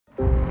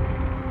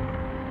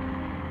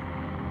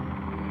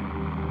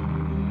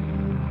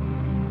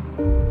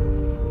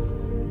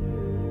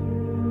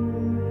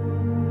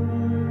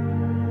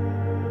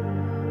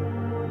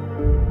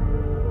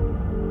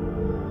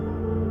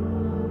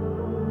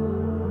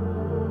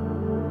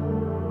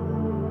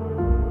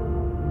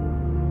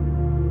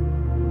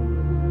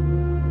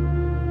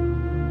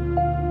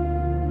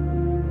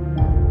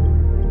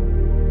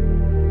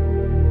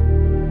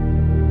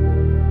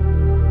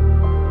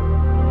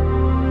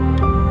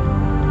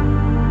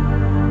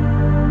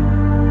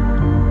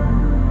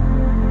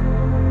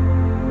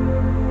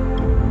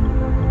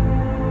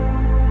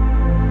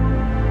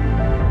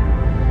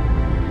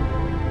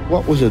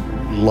What was it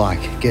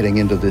like getting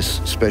into this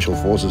Special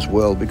Forces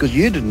world? Because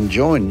you didn't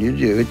join, did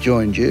you? It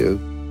joined you.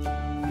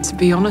 To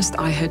be honest,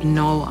 I had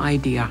no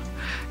idea.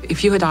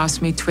 If you had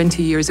asked me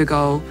 20 years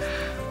ago,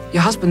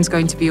 your husband's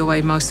going to be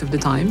away most of the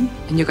time,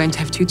 and you're going to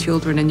have 2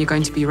 children, and you're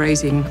going to be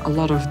doing a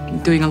lot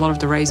of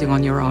the raising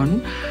on your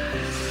own,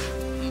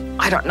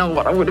 I don't know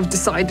what I would have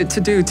decided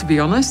to do, to be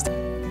honest.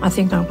 I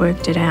think I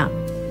worked it out.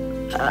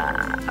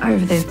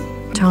 Over the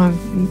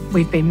time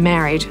we've been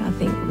married, I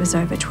think it was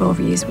over 12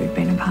 years we've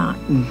been apart,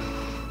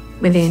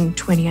 within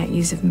 28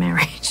 years of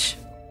marriage.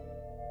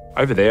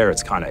 Over there,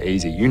 it's kind of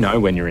easy. You know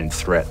when you're in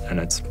threat, and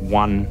it's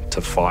 1 to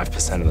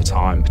 5% of the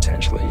time,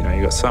 potentially. You know,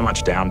 you've got so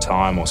much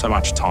downtime or so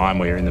much time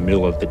where you're in the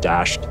middle of the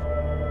dash,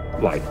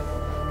 like,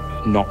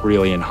 not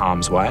really in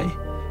harm's way.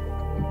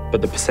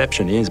 But the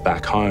perception is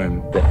back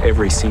home that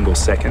every single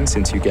second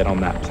since you get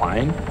on that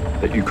plane,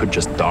 that you could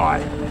just die.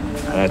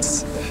 And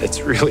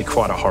it's really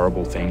quite a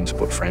horrible thing to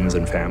put friends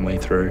and family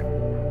through.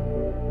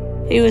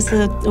 He was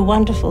a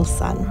wonderful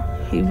son.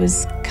 He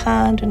was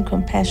kind and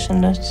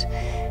compassionate.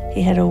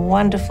 He had a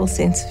wonderful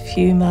sense of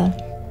humour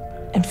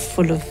and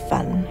full of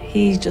fun.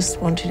 He just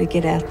wanted to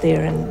get out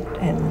there and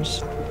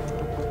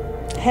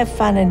have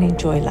fun and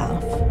enjoy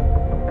life.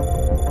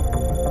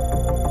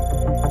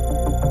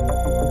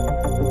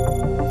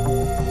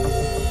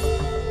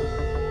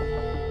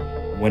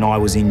 When I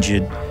was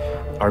injured,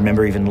 I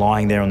remember even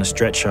lying there on the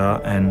stretcher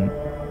and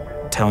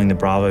telling the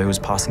Bravo who was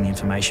passing the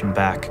information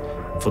back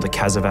for the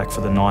Casevac,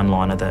 for the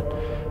 9-liner, that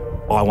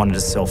I wanted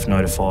to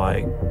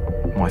self-notify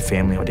my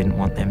family. I didn't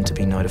want them to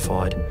be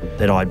notified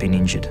that I'd been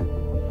injured,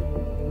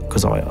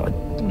 because I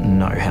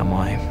know how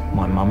my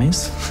mum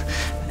is,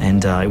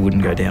 and it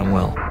wouldn't go down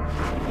well.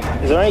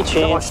 Is there any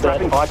chance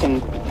that I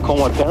can call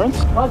my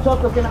parents? Punch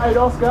up looking 8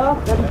 Oscar,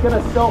 that he's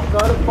going to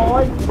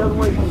self-notify. He doesn't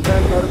want his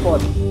parents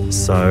notified.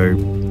 So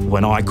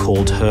when I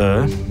called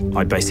her,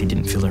 I basically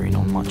didn't fill her in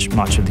on much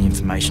of the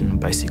information.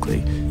 Basically,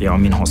 yeah,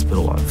 I'm in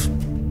hospital. I've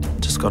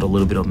just got a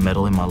little bit of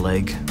metal in my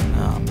leg.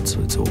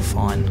 It's all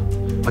fine.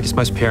 I guess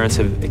most parents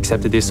have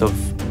accepted this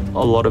of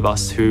a lot of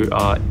us who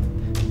are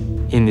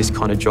in this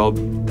kind of job,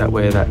 that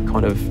we're that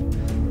kind of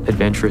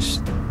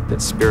adventurous,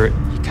 that spirit.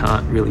 You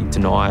can't really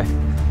deny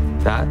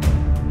that.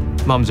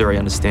 Mum's very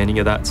understanding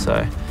of that,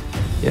 so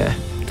yeah.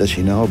 Does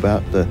she know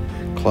about the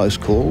close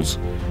calls?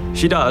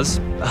 She does.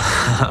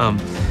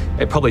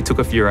 It probably took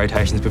a few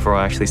rotations before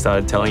I actually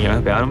started telling her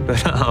about them,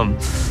 but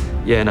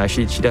yeah, no,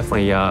 she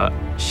definitely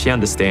she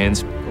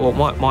understands. Well,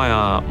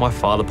 my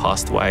father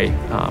passed away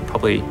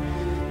probably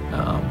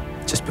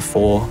just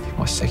before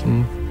my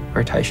second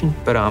rotation,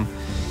 but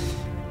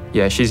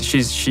yeah,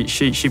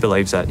 she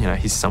believes that, you know,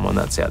 he's someone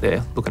that's out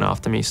there looking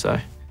after me. So.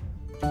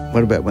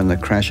 What about when the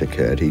crash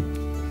occurred? He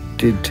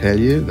did tell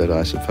you, but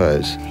I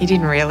suppose he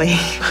didn't really.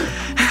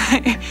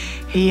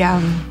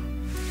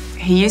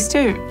 He used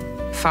to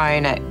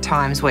phone at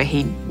times where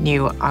he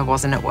knew I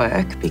wasn't at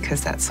work,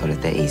 because that's sort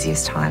of the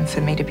easiest time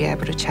for me to be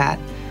able to chat.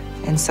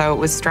 And so it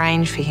was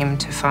strange for him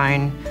to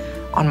phone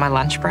on my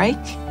lunch break,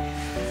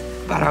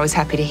 but I was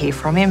happy to hear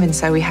from him, and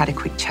so we had a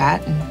quick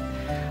chat, and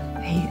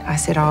I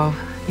said, oh,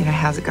 you know,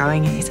 how's it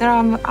going? And he said,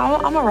 oh,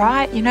 I'm all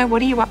right, you know,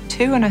 what are you up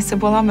to? And I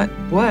said, well, I'm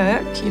at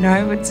work, you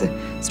know, it's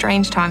a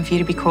strange time for you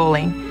to be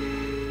calling.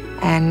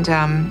 And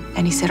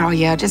he said, oh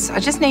yeah, I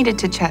just needed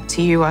to chat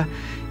to you.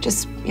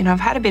 You know,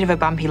 I've had a bit of a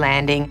bumpy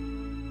landing.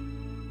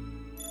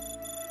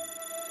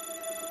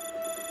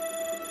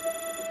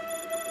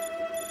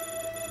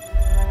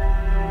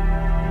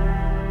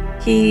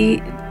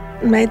 He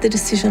made the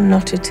decision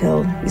not to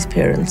tell his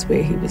parents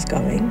where he was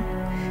going.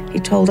 He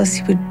told us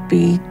he would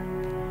be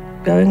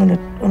going on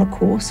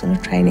a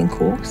training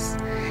course,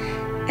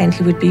 and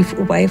he would be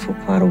away for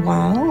quite a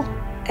while,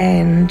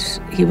 and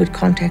he would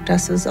contact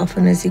us as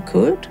often as he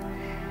could,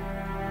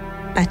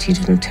 but he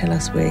didn't tell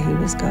us where he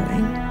was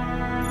going.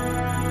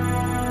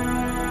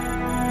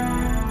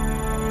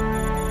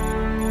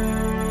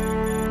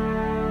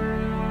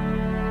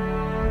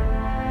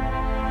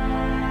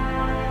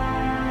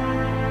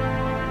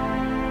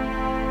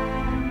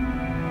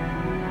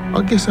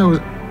 I guess I was,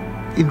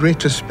 in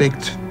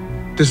retrospect,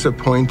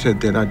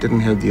 disappointed that I didn't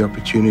have the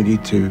opportunity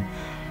to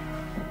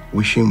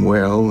wish him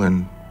well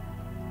and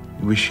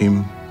wish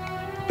him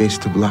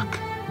best of luck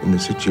in the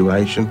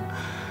situation.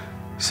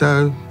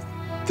 So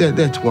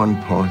that's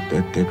one part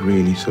that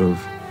really sort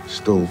of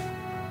still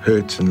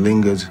hurts and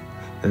lingers.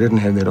 I didn't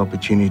have that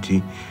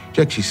opportunity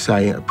to actually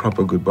say a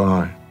proper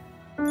goodbye.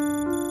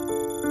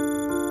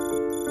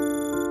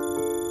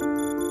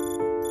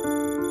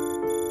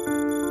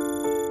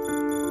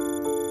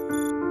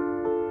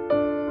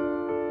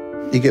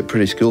 You get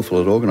pretty skillful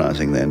at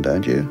organising then,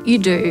 don't you? You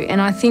do, and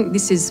I think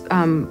this is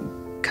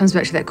comes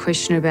back to that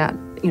question about,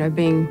 you know,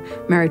 being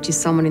married to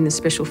someone in the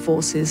Special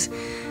Forces.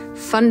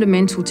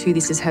 Fundamental to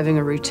this is having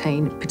a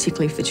routine,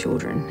 particularly for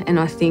children. And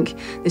I think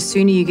the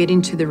sooner you get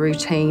into the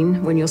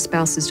routine when your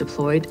spouse is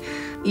deployed,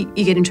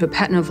 you get into a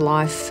pattern of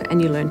life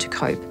and you learn to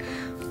cope.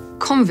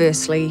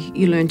 Conversely,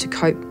 you learn to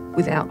cope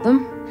without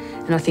them.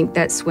 And I think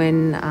that's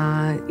when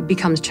it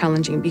becomes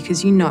challenging,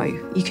 because you know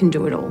you can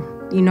do it all.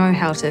 You know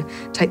how to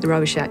take the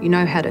rubbish out. You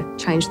know how to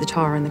change the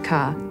tyre in the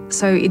car.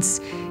 So it's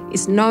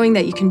knowing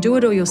that you can do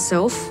it all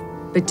yourself,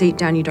 but deep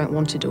down you don't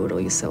want to do it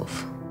all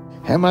yourself.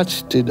 How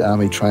much did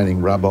Army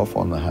training rub off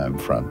on the home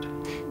front?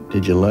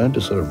 Did you learn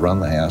to sort of run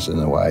the house in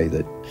a way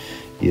that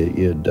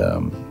you'd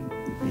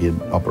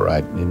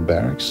operate in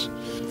barracks?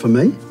 For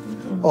me?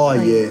 Oh,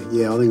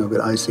 yeah. I think I've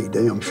got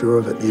OCD, I'm sure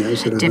of it.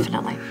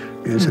 Definitely.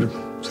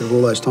 Sort of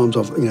all those times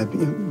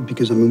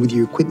because with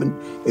your equipment,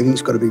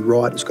 everything's got to be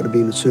right, it's got to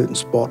be in a certain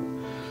spot,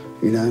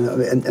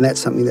 and that's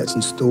something that's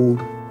installed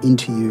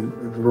into you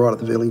right at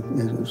the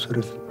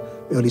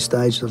early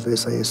stages of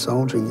SAS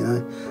soldiering,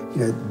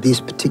 this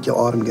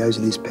particular item goes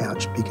in this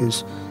pouch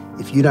because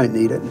if you don't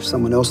need it, if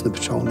someone else in the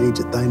patrol needs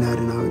it, they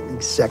know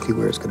exactly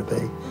where it's going to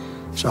be.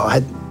 So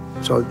a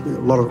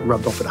lot of it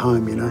rubbed off at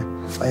home,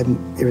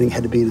 everything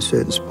had to be in a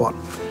certain spot.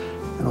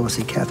 And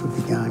obviously Kath would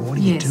be going, what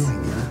are you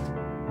doing,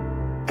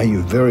 Are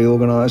you very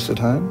organised at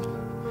home?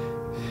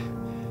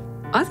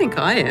 I think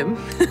I am.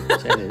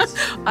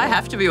 I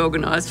have to be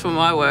organised for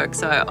my work,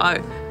 so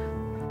I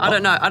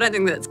don't know. I don't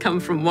think that's come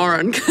from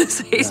Warren because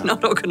he's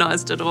not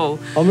organised at all.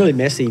 I'm really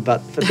messy, but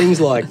for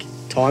things like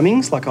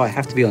timings, I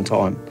have to be on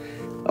time.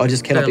 I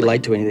just cannot be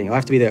late to anything. I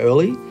have to be there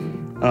early,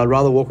 and I'd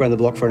rather walk around the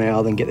block for an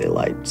hour than get there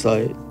late.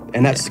 So,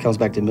 and that comes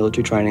back to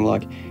military training.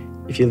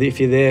 If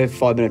you're there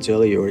 5 minutes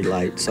early, you're already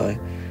late. So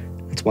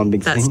that's one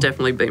big thing. That's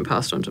definitely been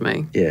passed on to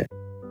me. Yeah.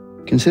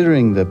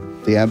 Considering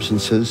the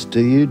absences, do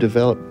you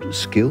develop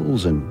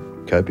skills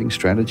and coping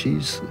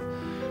strategies?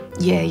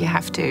 Yeah, you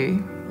have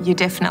to. You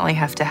definitely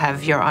have to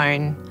have your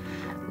own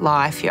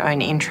life, your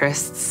own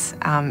interests,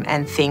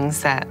 and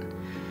things that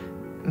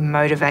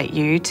motivate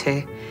you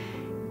to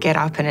get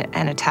up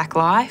and attack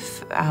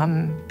life,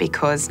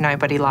 because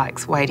nobody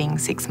likes waiting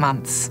 6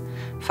 months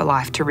for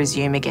life to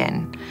resume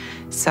again.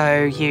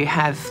 So you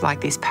have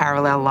this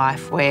parallel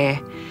life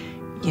where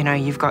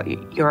you've got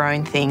your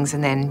own things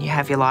and then you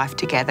have your life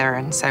together.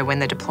 And so when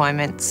the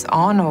deployment's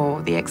on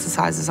or the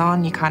exercise is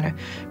on, you kind of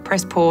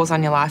press pause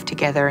on your life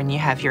together and you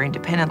have your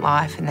independent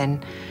life, and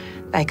then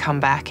they come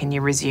back and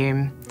you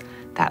resume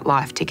that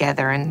life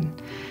together,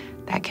 and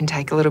that can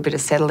take a little bit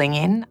of settling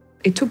in.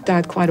 It took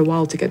Dad quite a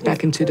while to get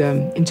back into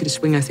the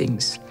swing of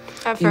things.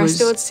 At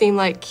first it would seem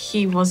like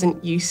he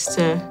wasn't used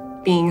to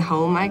being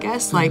home, I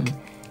guess.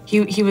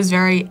 He was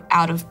very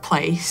out of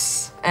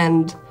place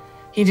and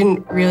he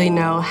didn't really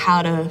know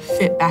how to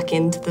fit back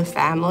into the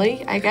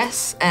family, I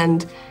guess.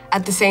 And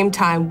at the same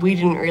time, we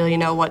didn't really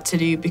know what to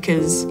do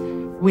because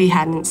we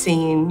hadn't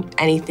seen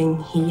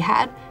anything he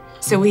had.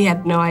 So we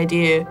had no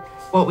idea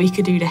what we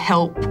could do to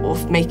help or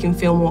make him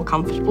feel more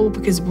comfortable,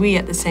 because we,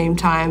 at the same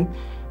time,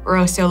 were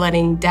also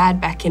letting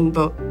Dad back in,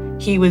 but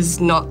he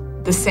was not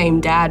the same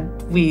Dad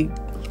we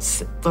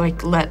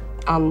let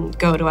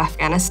go to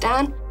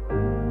Afghanistan.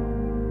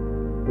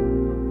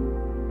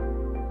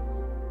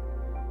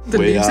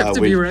 We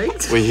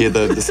hear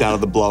the sound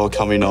of the blower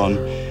coming on,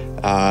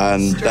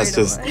 and that's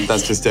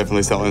just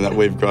definitely something that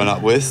we've grown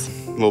up with.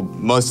 Well,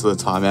 most of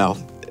the time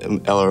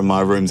Ella and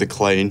my rooms are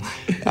clean.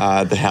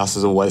 The house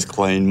is always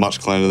clean,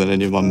 much cleaner than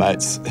any of my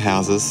mates'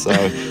 houses, so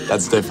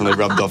that's definitely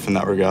rubbed off in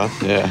that regard,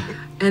 yeah.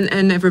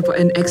 And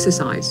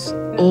exercise,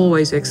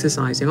 always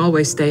exercising,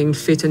 always staying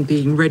fit and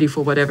being ready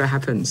for whatever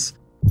happens.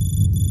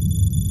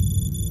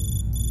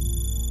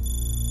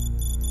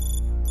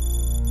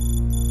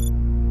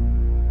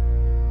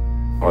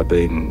 I'd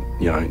been,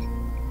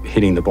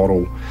 hitting the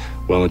bottle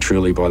well and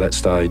truly by that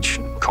stage,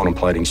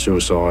 contemplating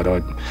suicide. I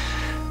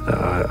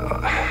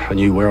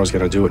knew where I was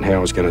going to do it and how I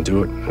was going to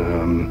do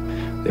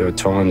it. There were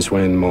times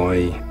when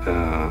my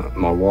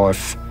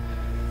wife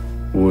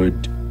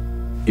would,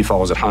 if I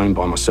was at home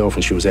by myself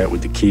and she was out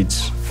with the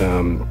kids,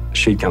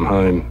 she'd come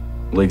home,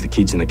 leave the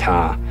kids in the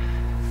car,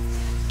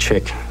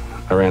 check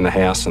around the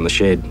house and the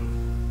shed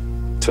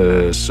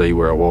to see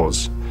where I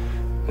was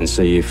and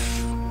see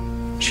if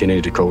she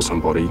needed to call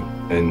somebody,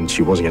 and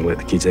she wasn't going to let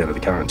the kids out of the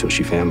car until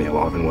she found me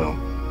alive and well.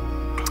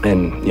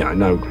 And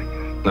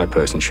no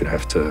person should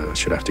have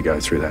to go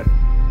through that.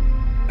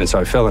 And so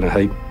I fell in a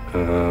heap.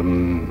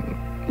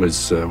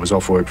 Was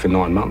off work for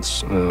 9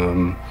 months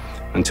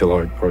until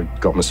I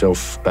got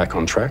myself back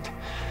on track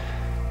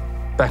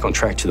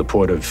to the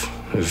point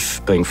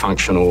of being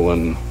functional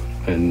and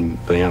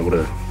being able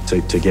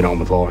to get on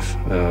with life.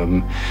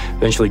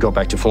 Eventually got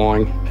back to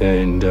flying,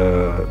 and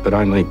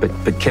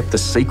but kept the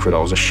secret. I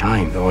was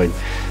ashamed.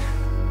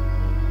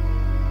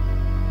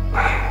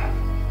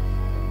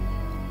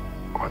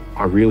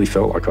 I really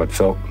felt like I'd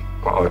failed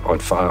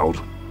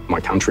my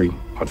country,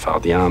 I'd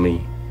failed the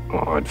army,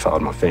 I'd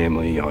failed my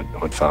family,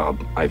 I'd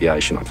failed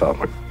aviation, I'd failed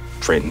my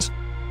friends.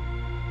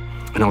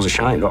 And I was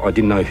ashamed. I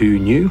didn't know who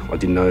knew, I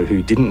didn't know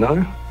who didn't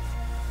know.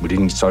 We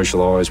didn't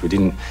socialise, we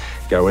didn't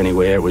go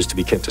anywhere, it was to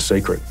be kept a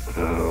secret.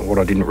 What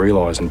I didn't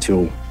realise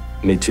until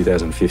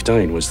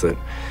mid-2015 was that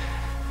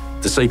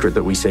the secret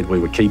that we said we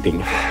were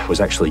keeping was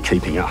actually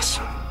keeping us.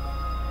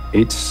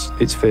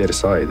 It's fair to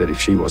say that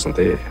if she wasn't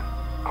there,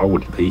 I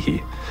wouldn't be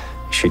here.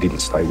 She didn't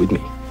stay with me,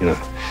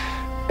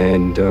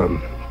 And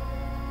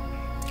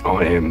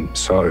I am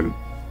so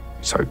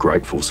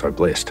grateful, so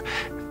blessed.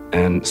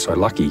 and so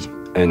lucky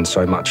and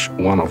so much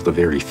one of the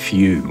very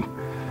few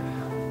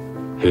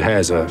who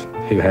has a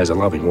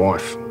loving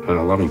wife and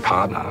a loving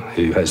partner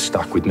who has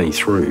stuck with me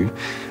through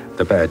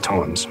the bad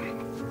times.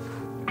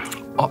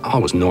 I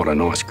was not a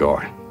nice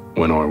guy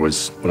when I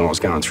was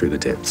going through the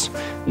depths.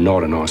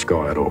 Not a nice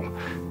guy at all.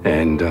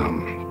 And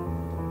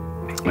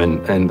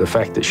the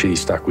fact that she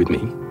stuck with me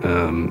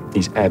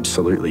is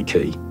absolutely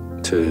key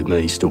to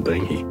me still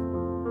being here.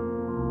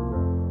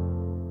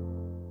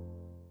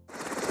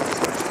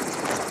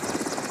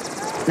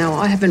 Now,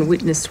 I haven't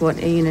witnessed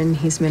what Ian and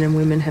his men and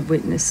women have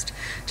witnessed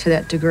to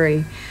that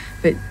degree,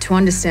 but to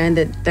understand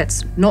that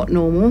that's not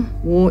normal,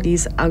 war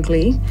is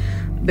ugly,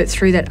 but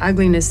through that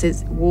ugliness,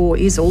 war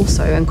is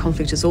also, and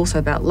conflict is also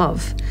about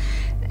love.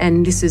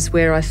 And this is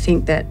where I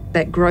think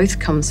that growth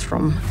comes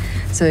from.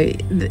 So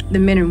the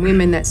men and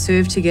women that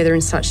serve together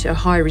in such a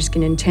high-risk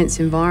and intense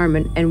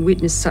environment and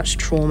witness such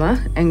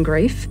trauma and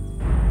grief,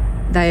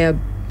 they are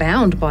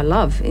bound by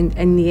love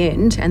in the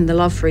end, and the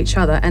love for each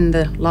other and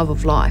the love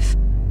of life.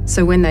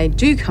 So when they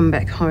do come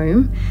back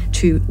home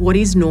to what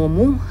is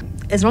normal,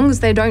 as long as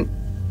they don't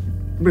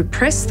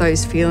repress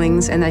those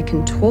feelings and they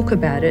can talk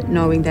about it,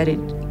 knowing that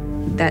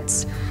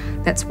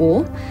that's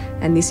war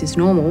and this is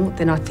normal,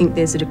 then I think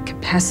there's a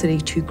capacity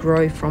to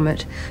grow from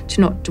it,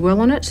 to not dwell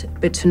on it,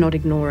 but to not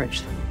ignore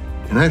it.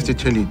 And I have to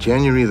tell you,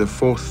 January the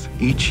 4th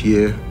each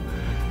year,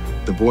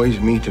 the boys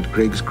meet at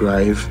Greg's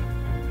grave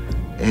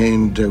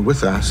and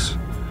with us,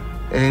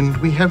 and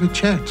we have a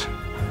chat.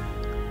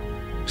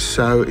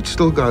 So it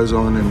still goes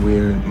on, and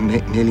we're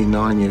nearly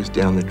 9 years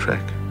down the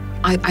track.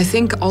 I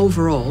think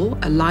overall,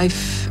 a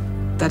life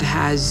that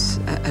has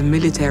a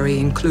military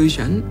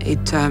inclusion,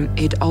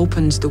 it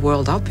opens the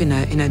world up in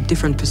a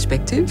different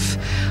perspective.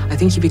 I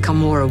think you become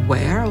more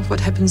aware of what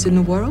happens in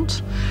the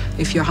world.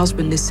 If your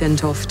husband is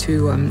sent off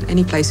to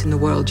any place in the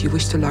world, you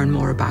wish to learn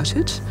more about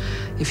it.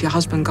 If your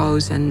husband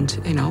goes and,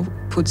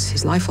 puts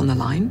his life on the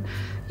line,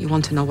 you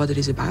want to know what it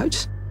is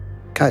about.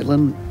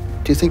 Caitlin,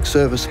 do you think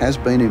service has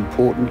been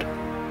important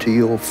to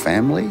your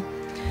family?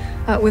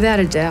 Without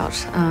a doubt.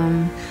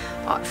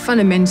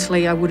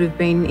 Fundamentally, I would have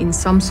been in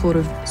some sort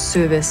of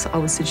service, I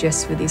would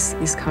suggest, for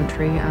this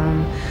country.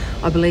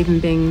 I believe in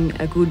being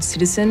a good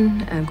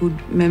citizen, a good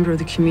member of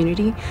the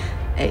community.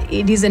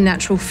 It is a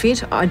natural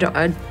fit. I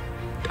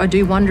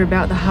do wonder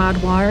about the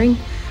hard wiring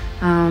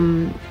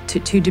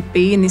to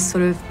be in this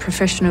sort of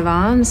profession of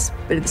arms,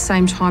 but at the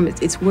same time,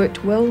 it's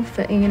worked well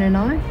for Ian and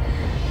I.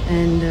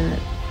 And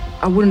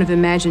I wouldn't have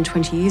imagined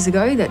 20 years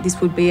ago that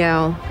this would be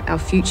our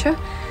future.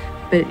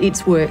 But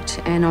it's worked,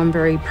 and I'm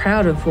very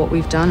proud of what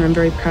we've done, and I'm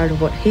very proud of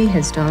what he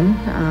has done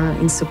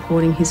in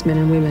supporting his men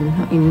and women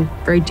in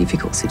very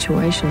difficult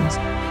situations.